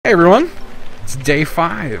Hey everyone, it's day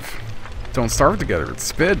 5. Don't starve together.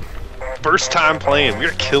 It's Spid. First time playing,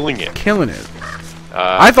 we're killing it. Killing it.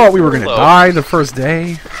 I thought we were gonna die the first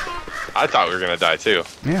day. I thought we were gonna die too.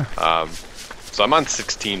 Yeah. So I'm on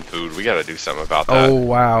 16 food. We gotta do something about that. Oh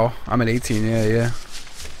wow, I'm at 18. Yeah.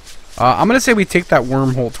 I'm gonna say we take that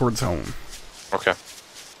wormhole towards home. Okay.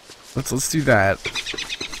 Let's do that.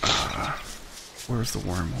 Where's the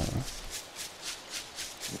wormhole?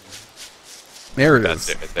 There it is.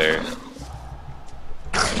 That's it there.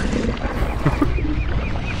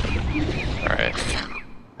 Alright.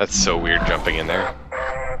 That's so weird jumping in there.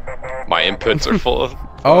 My inputs are full of...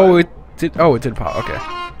 Oh, it did pop. Okay.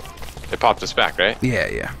 It popped us back, right?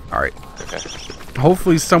 Yeah. Alright. Okay.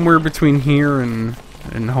 Hopefully somewhere between here and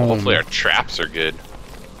home. Hopefully our traps are good.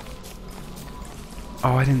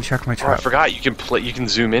 Oh, I didn't check my Oh, I trap. forgot. You can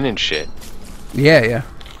zoom in and shit. Yeah.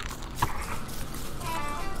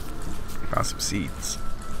 Found some seeds.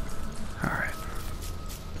 Alright.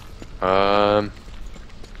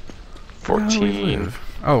 14.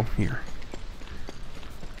 Oh, here.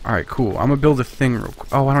 Alright, cool. I'm gonna build a thing real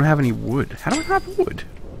quick. Oh, I don't have any wood. How do I have wood?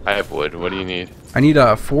 I have wood. What do you need? I need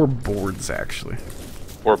 4 boards, actually.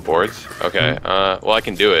 4 boards? Okay. Well, I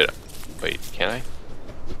can do it. Wait, can I?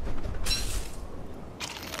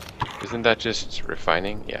 Isn't that just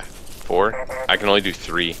refining? Yeah. 4? I can only do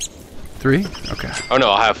 3. 3? Okay. Oh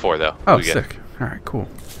no, I'll have 4 though. Oh, We sick. Alright, cool.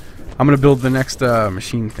 I'm gonna build the next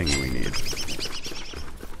machine thing we need.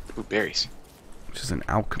 Ooh, berries. Which is an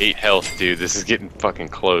alchemy. 8 health, dude. This is getting fucking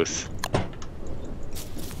close.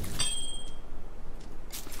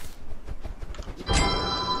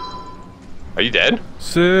 Are you dead?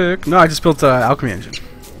 Sick. No, I just built an alchemy engine.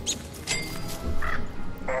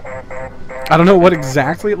 I don't know what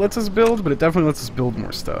exactly it lets us build, but it definitely lets us build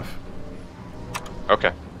more stuff.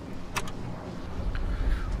 Okay.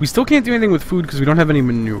 We still can't do anything with food because we don't have any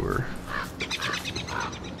manure.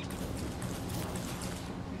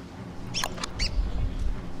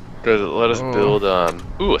 Let us build,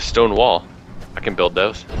 ooh, a stone wall. I can build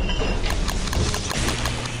those.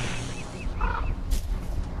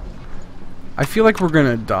 I feel like we're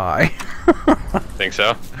gonna die. Think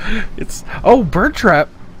so? It's... Oh, bird trap!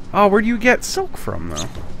 Oh, where do you get silk from, though?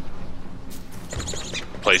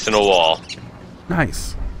 Placing a wall.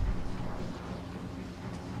 Nice.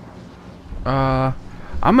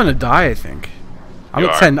 I'm gonna die, I think. I'm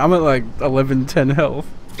at 10. I'm at like 11, 10 health.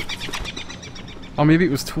 Oh, maybe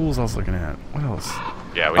it was tools I was looking at. What else?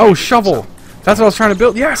 Yeah. Oh, shovel! That's what I was trying to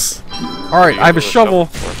build. Yes! Alright, I have a shovel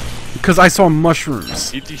because I saw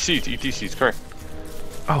mushrooms. Eat these seeds, correct.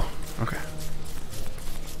 Oh, okay.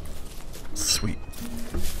 Sweet.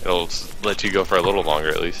 It'll let you go for a little longer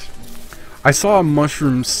at least. I saw a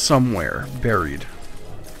mushroom somewhere buried.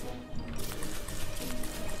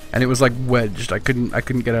 And it was like wedged. I couldn't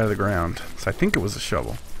get out of the ground. So I think it was a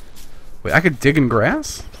shovel. Wait, I could dig in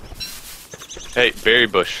grass? Hey, berry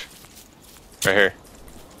bush. Right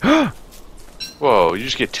here. Whoa, you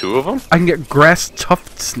just get 2 of them? I can get grass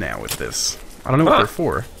tufts now with this. I don't know what they're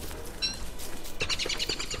for.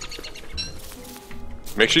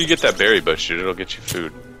 Make sure you get that berry bush, dude. It'll get you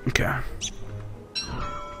food. Okay.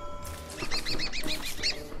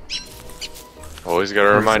 Always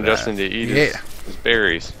gotta remind Justin to eat his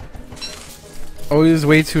berries. Always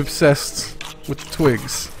way too obsessed with the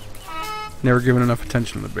twigs. Never given enough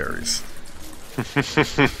attention to the berries.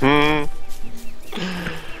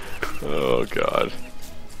 Oh god.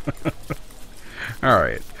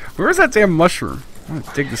 Alright. Where's that damn mushroom? I'm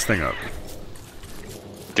gonna dig this thing up.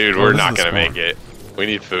 Dude, we're not gonna make it. We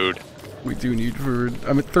need food. We do need food.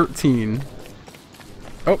 I'm at 13.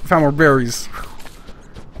 Oh, found more berries.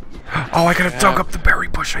 Oh, I gotta dug up the berry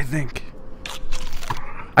bush, I think.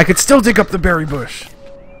 I could still dig up the berry bush.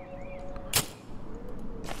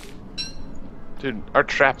 Dude, our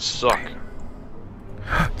traps suck.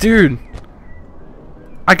 Dude,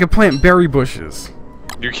 I could plant berry bushes.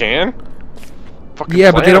 You can? Fucking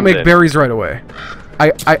Yeah, but they don't plant make them berries right away.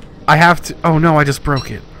 I have to. Oh no, I just broke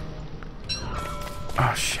it.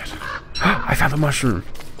 Oh shit! I found a mushroom.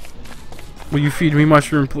 Will you feed me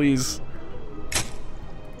mushroom, please?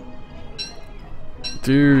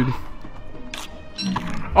 Dude.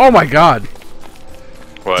 Oh my god.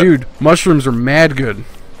 What? Dude, mushrooms are mad good.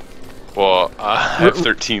 Well, I have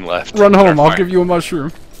 13 left. Run home, I'll give you a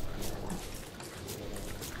mushroom.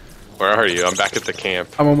 Where are you? I'm back at the camp.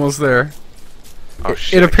 I'm almost there. Oh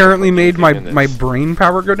shit. It apparently made my brain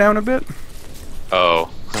power go down a bit. Oh.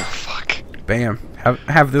 Oh fuck. Bam.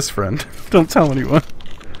 Have this, friend. Don't tell anyone.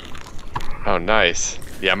 Oh nice.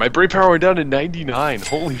 Yeah, my brain power went down to 99.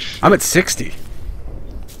 Holy shit. I'm at 60.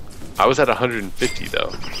 I was at 150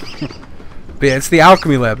 though. But yeah, it's the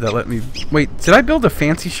alchemy lab that let me... Wait, did I build a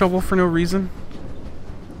fancy shovel for no reason?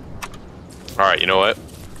 Alright, you know what?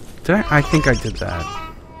 Did I? I think I did that.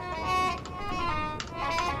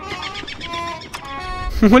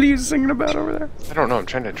 What are you singing about over there? I don't know, I'm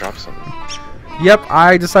trying to drop something. Yep,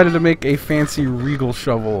 I decided to make a fancy regal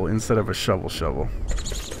shovel instead of a shovel.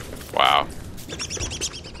 Wow.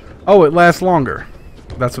 Oh, it lasts longer.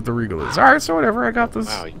 That's what the regal is. Alright, so whatever, I got this.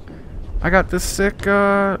 Wow. I got this sick,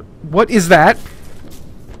 what is that?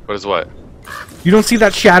 What is what? You don't see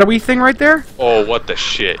that shadowy thing right there? Oh, what the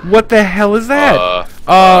shit? What the hell is that?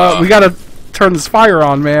 We gotta turn this fire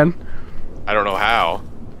on, man. I don't know how.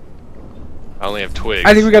 I only have twigs.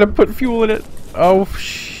 I think we gotta put fuel in it. Oh,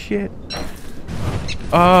 shit.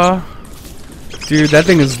 Dude, that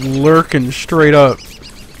thing is lurking straight up.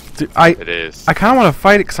 Dude, it is. I kinda wanna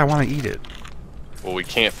fight it because I wanna eat it. Well, we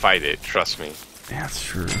can't fight it, trust me. Yeah, that's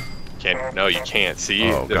true. No, you can't.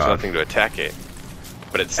 See, Oh, there's God. nothing to attack it.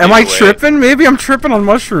 But it's. Am I tripping? Maybe I'm tripping on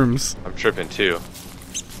mushrooms. I'm tripping too.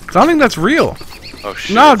 I don't think that's real. Oh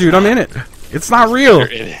shit. No, dude, I'm in it. It's not real. You're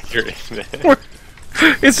in it. You're in it.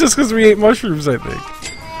 It's just because we ate mushrooms, I think.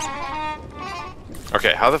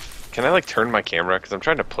 Okay, can I like turn my camera? Because I'm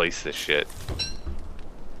trying to place this shit.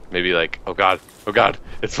 Maybe like, oh god,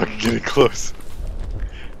 it's fucking getting close.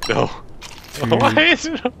 No. Why is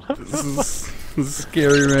it? This is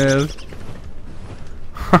scary, man.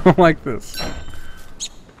 I don't like this.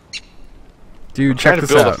 Dude, check this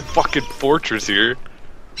build out. a fucking fortress here.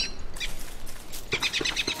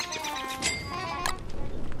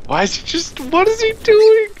 Why is he just? What is he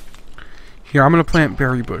doing? Here, I'm gonna plant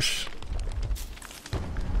berry bush.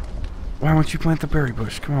 Why won't you plant the berry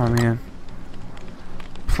bush? Come on, man.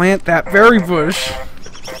 Plant that berry bush.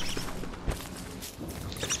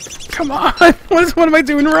 Come on. What am I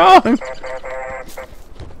doing wrong?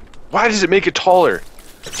 Why does it make it taller?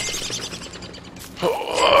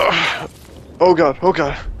 Oh god, oh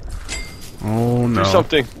god. Oh no. Do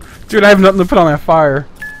something. Dude, I have nothing to put on that fire.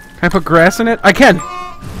 Can I put grass in it? I can!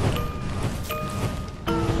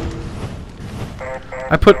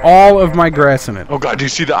 I put all of my grass in it. Oh god, do you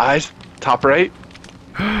see the eyes? Top right?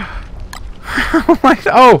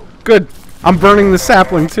 Oh, good. I'm burning the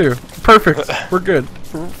sapling too. Perfect. We're good.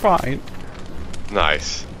 We're fine.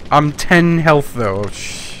 Nice. I'm 10 health though. Oh,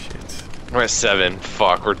 shit. We're at 7.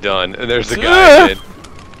 Fuck, we're done. And there's the guy again.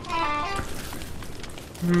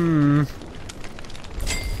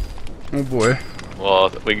 Oh boy.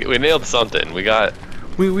 Well, we nailed something. We got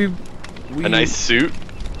We a nice suit.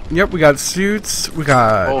 Yep, we got suits. We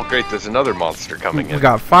got. Oh great, there's another monster coming in. We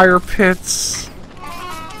got fire pits.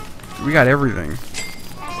 We got everything.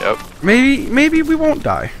 Yep. Maybe we won't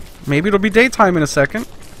die. Maybe it'll be daytime in a second,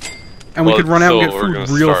 and we could run out and get food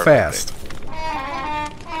real fast.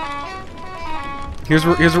 Here's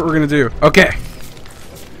what we're gonna do. Okay.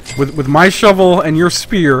 With my shovel and your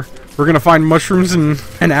spear, we're gonna find mushrooms and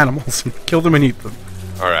animals and kill them and eat them.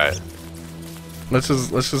 All right. Let's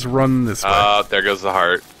just run this way. There goes the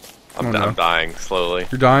heart. I'm dying slowly.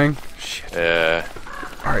 You're dying? Shit. Yeah.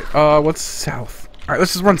 Alright, what's south? Alright,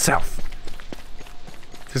 let's just run south.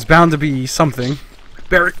 There's bound to be something.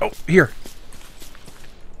 Berry. Oh, here.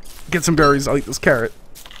 Get some berries. I'll eat this carrot.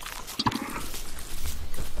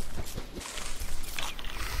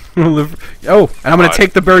 Oh, and I'm gonna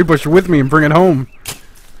take the berry bush with me and bring it home.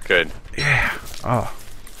 Good. Yeah. Oh.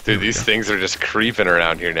 Dude, these things are just creeping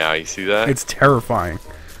around here now. You see that? It's terrifying.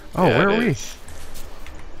 Oh, yeah, where are we?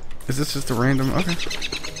 Is this just a random? Okay.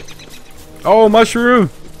 Oh, mushroom!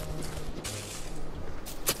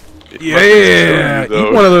 Yeah!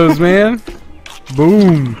 Eat one of those, man!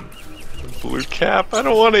 Boom! Blue cap? I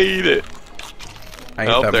don't want to eat it.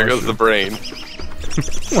 Oh, there goes the brain.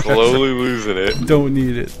 Slowly losing it. Don't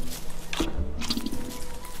need it.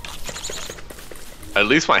 At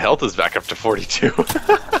least my health is back up to 42.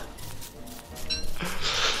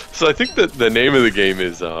 So I think that the name of the game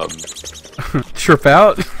is Trip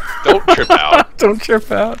out? Don't trip out. Don't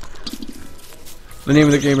trip out. The name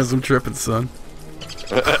of the game is I'm tripping, son.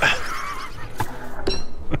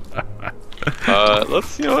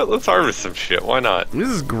 Let's harvest some shit. Why not? This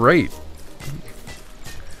is great.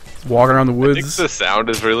 Walking around the woods. I think the sound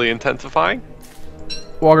is really intensifying.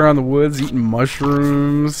 Walking around the woods, eating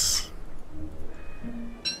mushrooms.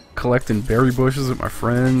 Collecting berry bushes with my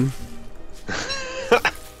friend.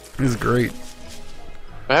 This is great.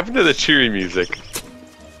 What happened to the cheery music?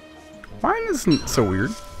 Mine isn't so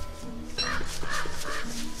weird.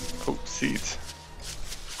 Oh, seeds.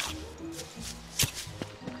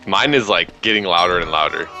 Mine is like getting louder and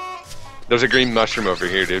louder. There's a green mushroom over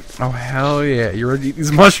here, dude. Oh, hell yeah. You ready to eat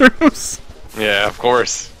these mushrooms? Yeah, of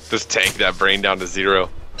course. Just tank that brain down to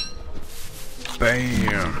 0.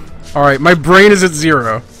 Bam. Alright, my brain is at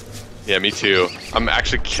 0. Yeah, me too. I'm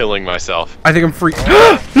actually killing myself. I think I'm free.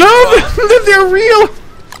 No! They're real!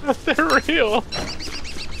 They're real.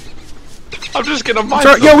 I'm just gonna mine.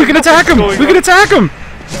 Sorry, yo, we can attack him! We can attack him!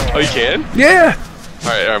 Oh, you can? Yeah!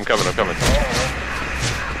 Alright, I'm coming, I'm coming.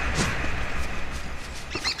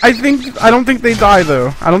 I don't think they die,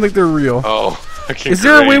 though. I don't think they're real. Oh, okay. Is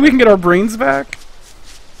there a way we can get our brains back?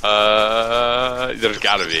 There's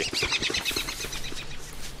gotta be.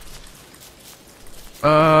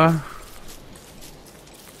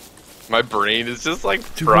 My brain is just like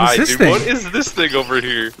fried, dude. What is this thing over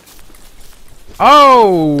here?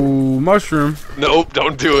 Oh, mushroom. Nope,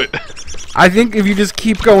 don't do it. I think if you just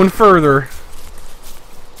keep going further.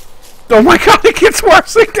 Oh my god, it gets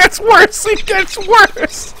worse, it gets worse, it gets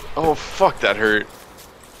worse! Oh, fuck, that hurt.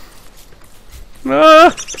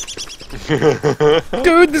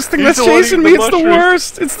 Dude, this thing that's chasing me, it's the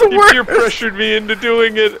worst! It's the worst! You peer pressured me into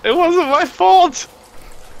doing it. It wasn't my fault!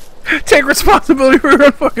 Take responsibility for your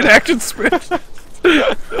own fucking action switch.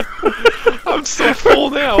 I'm so full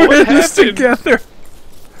now, We're what in this happened? together.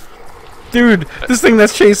 Dude, this thing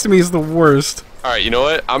that's chasing me is the worst. Alright, you know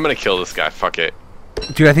what? I'm gonna kill this guy, fuck it.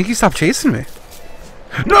 Dude, I think he stopped chasing me.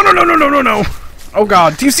 No, no, no, no, no, no, no! Oh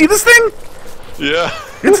god, do you see this thing? Yeah.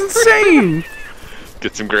 It's insane!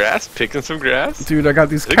 Get some grass, picking some grass. Dude, I got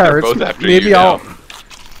these I think they're carrots. both after Maybe you I'll... now.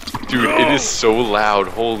 Dude, it is so loud,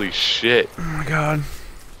 holy shit. Oh my god.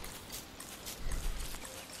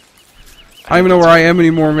 I don't even know where I am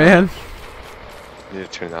anymore, man. I need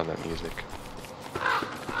to turn down that music.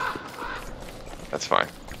 That's fine.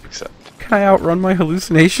 Except. Can I outrun my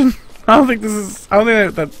hallucination? I don't think this is... I don't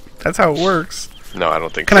think that's how it works. No, I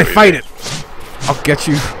don't think Can so I fight either. it? I'll get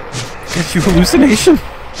you. Get you, hallucination.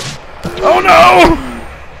 Oh no!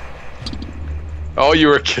 Oh, you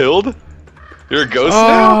were killed? You're a ghost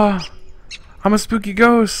now? I'm a spooky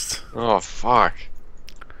ghost. Oh, fuck.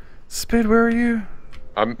 Spid, where are you?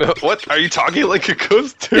 I'm. What? Are you talking like a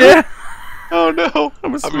ghost too? Yeah. Oh no.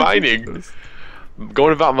 I'm mining. ghost. I'm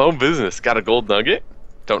going about my own business. Got a gold nugget.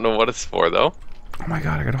 Don't know what it's for though. Oh my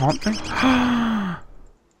god, I got a haunt thing.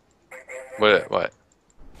 What?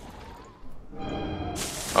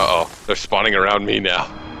 Uh-oh. They're spawning around me now.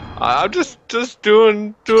 I'm just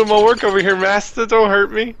doing my work over here, master. Don't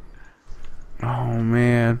hurt me. Oh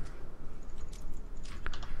man.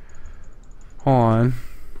 Hold on.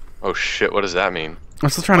 Oh shit, what does that mean? I'm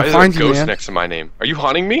still trying Why to find is there a you, ghost man. next to my name? Are you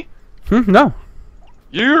haunting me? No.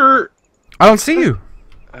 You're... I don't see you.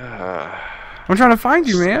 I'm trying to find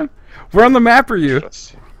you, man. Where on the map are you?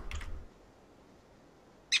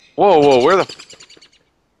 Whoa, where the...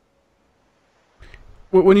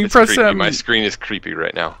 When you It's press creepy. M... My screen is creepy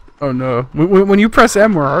right now. Oh no. When you press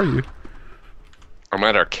M, where are you? I'm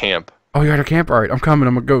at our camp. Oh, you're at a camp? Alright, I'm coming.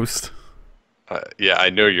 I'm a ghost. Yeah, I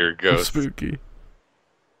know you're a I'm ghost. spooky.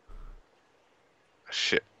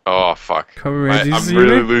 Shit. Oh, fuck. Come here, man. Do you I'm see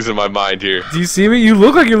really me? losing my mind here. Do you see me? You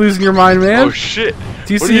look like you're losing your mind, man. Oh, shit.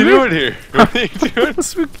 Do you what see are you me? doing here? What are you doing? I'm a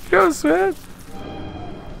spooky ghost, man.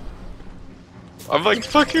 I'm like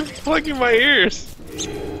fucking plugging my ears.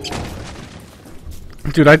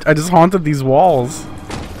 Dude, I just haunted these walls.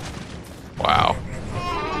 Wow.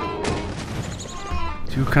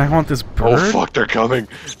 Dude, can I haunt this bird? Oh, fuck. They're coming.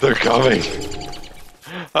 They're coming.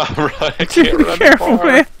 Alright, I Dude, can't be run careful, far.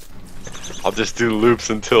 man. I'll just do loops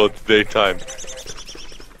until it's daytime.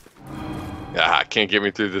 Ah, can't get me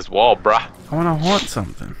through this wall, brah. I want to haunt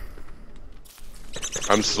something.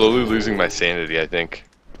 I'm slowly losing my sanity, I think.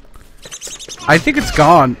 I think it's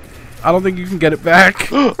gone. I don't think you can get it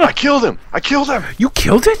back. I killed him! I killed him! You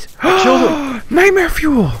killed it? I killed him! Nightmare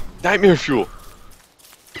fuel! Nightmare fuel!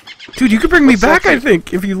 Dude, you could bring me What's back, that I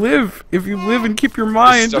think, if you live. If you live and keep your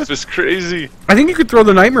mind. This stuff is crazy. I think you could throw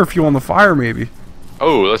the nightmare fuel on the fire, maybe.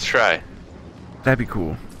 Oh, let's try. That'd be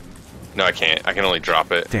cool. No, I can't. I can only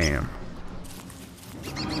drop it. Damn.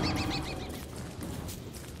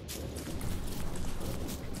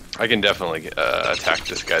 I can definitely attack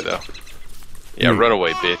this guy, though. Yeah, run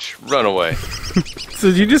away, bitch. Run away. So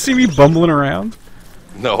did you just see me bumbling around?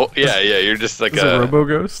 No, yeah, you're just like As a robo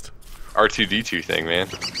ghost? R2-D2 thing, man.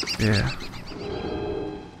 Yeah.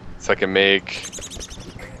 So I can make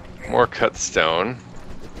more cut stone.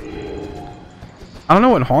 I don't know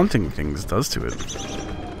what haunting things does to it.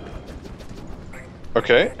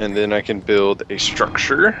 Okay, and then I can build a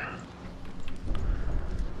structure.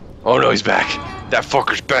 Oh no, he's back. That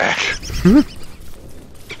fucker's back.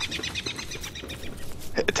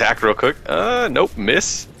 Attack real quick. Nope,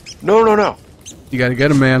 miss. No. You gotta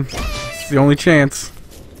get him, man. It's the only chance.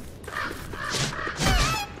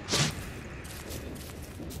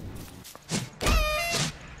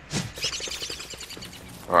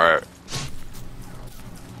 Alright.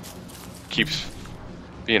 Keeps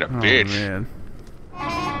being a bitch. Man.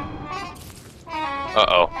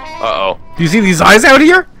 Uh-oh. Uh-oh. Do you see these eyes out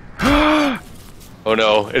here? Oh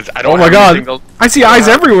no, I don't Oh my have god. anything to- I see eyes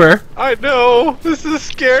everywhere. I know! This is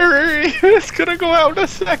scary! It's gonna go out in a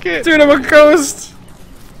second! Dude, I'm a ghost.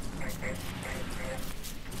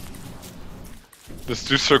 Just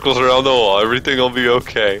do circles around the wall, everything will be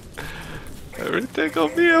okay. Everything will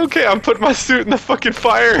be okay. I'm putting my suit in the fucking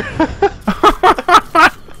fire!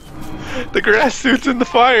 The grass suit's in the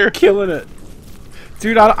fire! Killing it.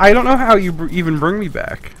 Dude, I don't know how you even bring me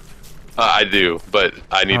back. I do, but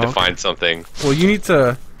I need to okay. find something. Well, you need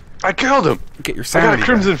to I killed him! get your I sanity got a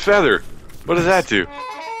crimson feather! What does that do?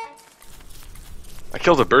 I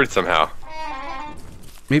killed a bird somehow.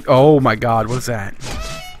 Maybe, oh my god, what is that?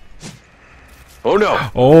 Oh no!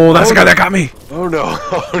 Oh, that's the guy that got me. Oh no!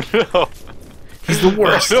 Oh no! He's the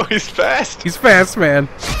worst. Oh no, he's fast! He's fast, man.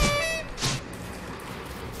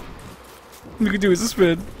 You can do is a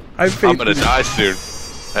spin. I'm gonna die soon.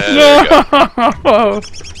 There we go. No.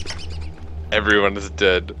 Everyone is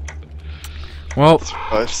dead. Well,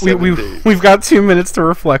 we've got 2 minutes to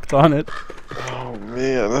reflect on it. Oh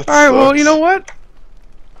man, that's All right. Well, you know what?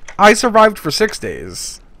 I survived for 6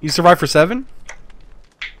 days. You survived for 7?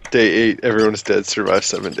 Day 8, everyone's dead. Survived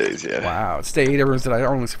 7 days. Yeah. Wow. It's day 8. Everyone's dead. I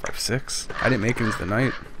only survived 6. I didn't make it into the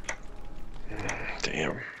night.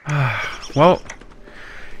 Damn. Well,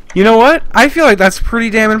 you know what? I feel like that's pretty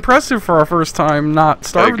damn impressive for our first time not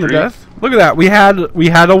starving to agree. death. Look at that. We had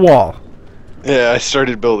a wall. Yeah, I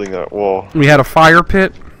started building that wall. We had a fire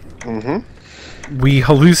pit. Mm-hmm. We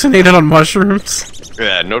hallucinated on mushrooms.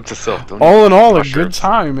 Yeah, note to self. Don't All in all, mushrooms. a good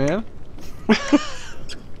time, man.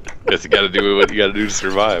 Guess you gotta do what you gotta do to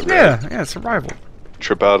survive, right? Yeah, survival.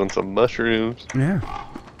 Trip out on some mushrooms. Yeah.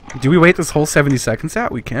 Do we wait this whole 70 seconds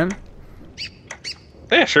out? We can.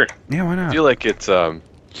 Yeah, sure. Yeah, why I not? feel like it's I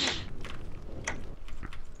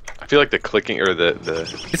feel like the clicking or the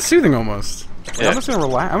It's soothing almost. Yeah. I'm just gonna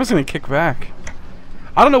relax. I'm just gonna kick back.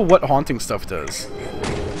 I don't know what haunting stuff does.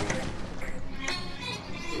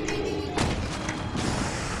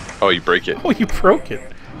 Oh, you break it. Oh, you broke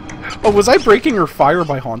it. Oh, was I breaking your fire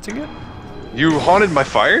by haunting it? You haunted my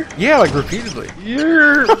fire? Yeah, like repeatedly.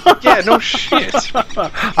 You're yeah, no shit.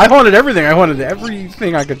 I haunted everything. I haunted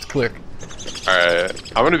everything I could click.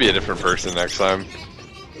 Alright, I'm gonna be a different person next time.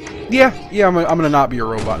 Yeah, I'm gonna not be a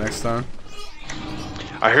robot next time.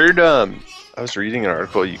 I heard I was reading an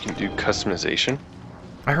article you can do customization.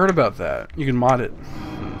 I heard about that. You can mod it.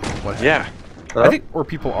 What? Yeah. I think, or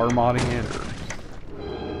people are modding it,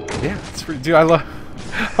 or yeah, it's pretty. Dude, I love.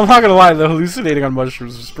 I'm not gonna lie, the hallucinating on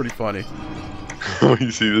mushrooms was pretty funny.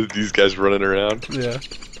 You see these guys running around? Yeah.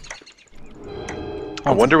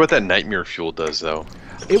 I wonder what that nightmare fuel does, though.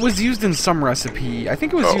 It was used in some recipe. I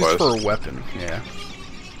think it was Oh, it used was? for a weapon. Yeah.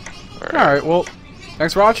 Alright. Alright, well,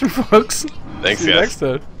 thanks for watching, folks. Thanks, See you guys. next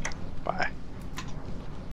time. Bye.